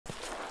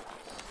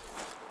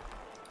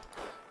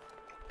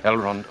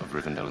Elrond of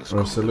Rivendell is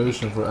Or a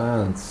solution for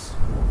ants.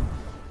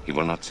 He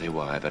will not say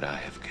why, but I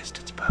have guessed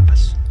its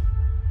purpose.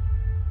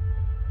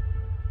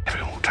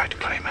 Everyone will try to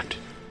claim it.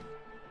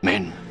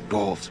 Men,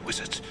 dwarves,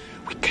 wizards.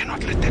 We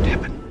cannot let that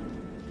happen.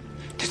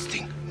 This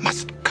thing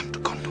must come to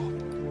Gondor.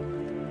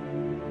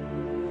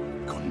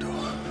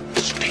 Gondor.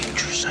 It's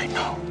dangerous, I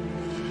know.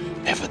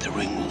 Ever the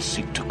ring will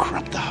seek to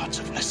corrupt the hearts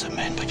of lesser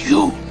men, but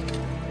you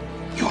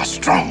are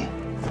strong.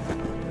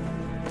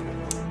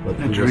 But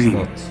A he was dream.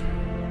 not.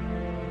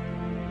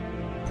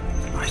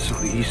 I saw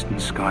the eastern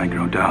sky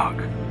grow dark,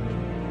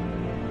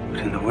 but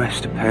in the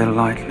west a pale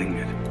light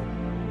lingered.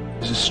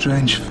 It's a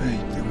strange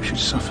fate that we should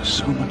suffer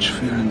so much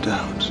fear and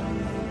doubt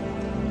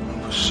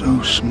over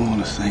so small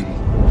a thing.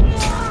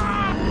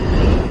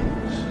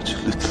 Such a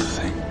little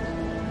thing.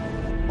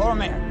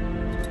 Boromir!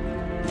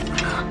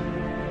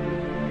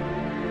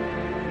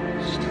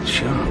 Still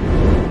sharp.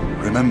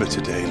 Remember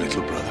today,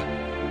 little brother.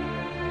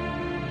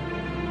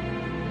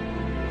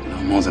 No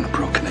more than a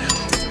broken arrow.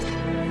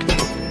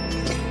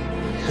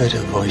 I heard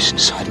her voice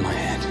inside my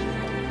head.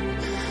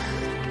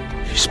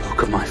 She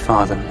spoke of my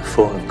father and the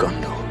fall of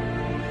Gondor.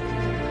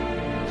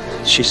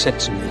 She said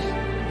to me,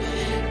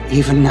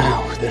 even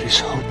now there is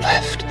hope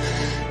left.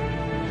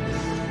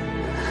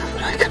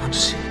 But I cannot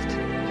see it.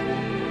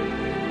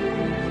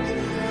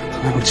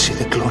 I will see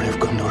the glory of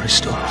Gondor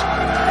restored.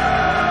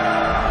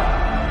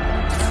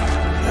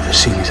 Have you ever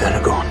seen it,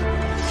 Aragorn?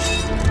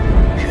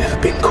 Have you ever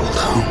been called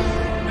home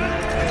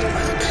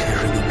by the clear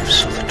ringing of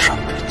silver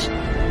trumpets?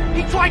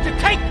 He tried to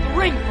take the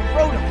ring from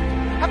Frodo.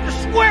 After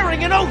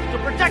swearing an oath to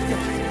protect him,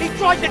 he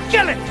tried to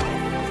kill it.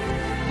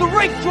 The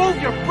ring drove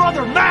your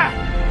brother mad.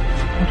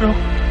 Frodo?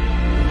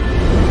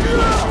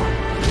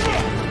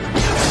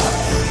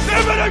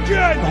 Never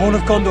again! The whole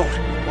of Gondor.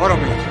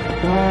 Boromir.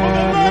 Will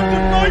the land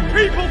of my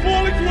people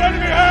fall into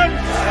enemy hands?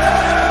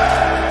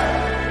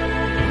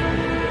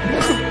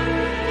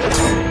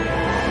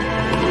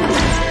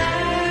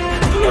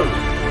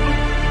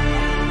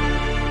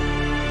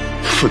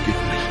 Forgive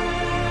me.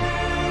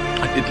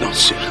 I did not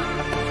sin.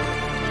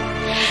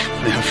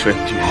 I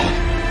offend you all.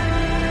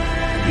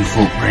 You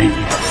fought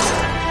bravely.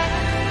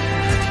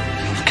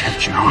 You've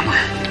kept your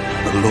honor.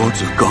 The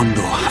lords of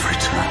Gondor have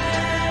returned.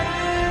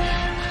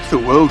 The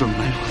world of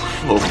men will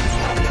fall.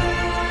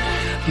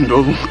 And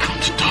all will come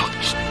to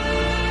darkness.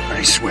 But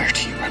I swear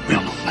to you, I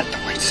will not let the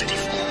White City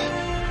fall.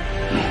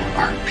 Nor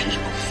our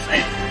people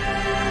fail.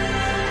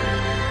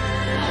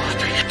 Oh,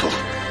 people,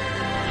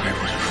 I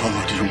would have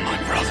followed you, my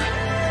brother.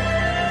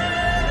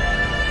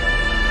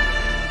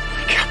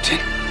 My captain.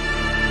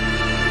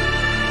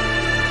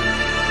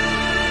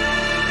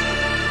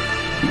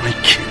 My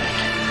king.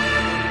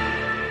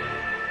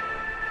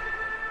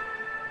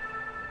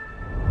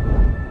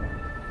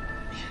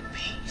 Be at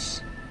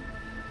peace,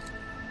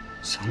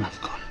 son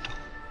of Gondor.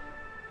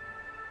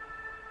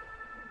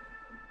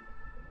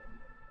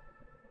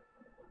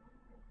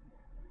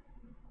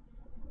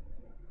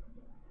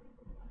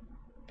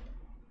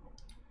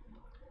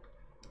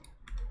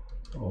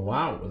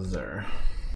 Wow, was there?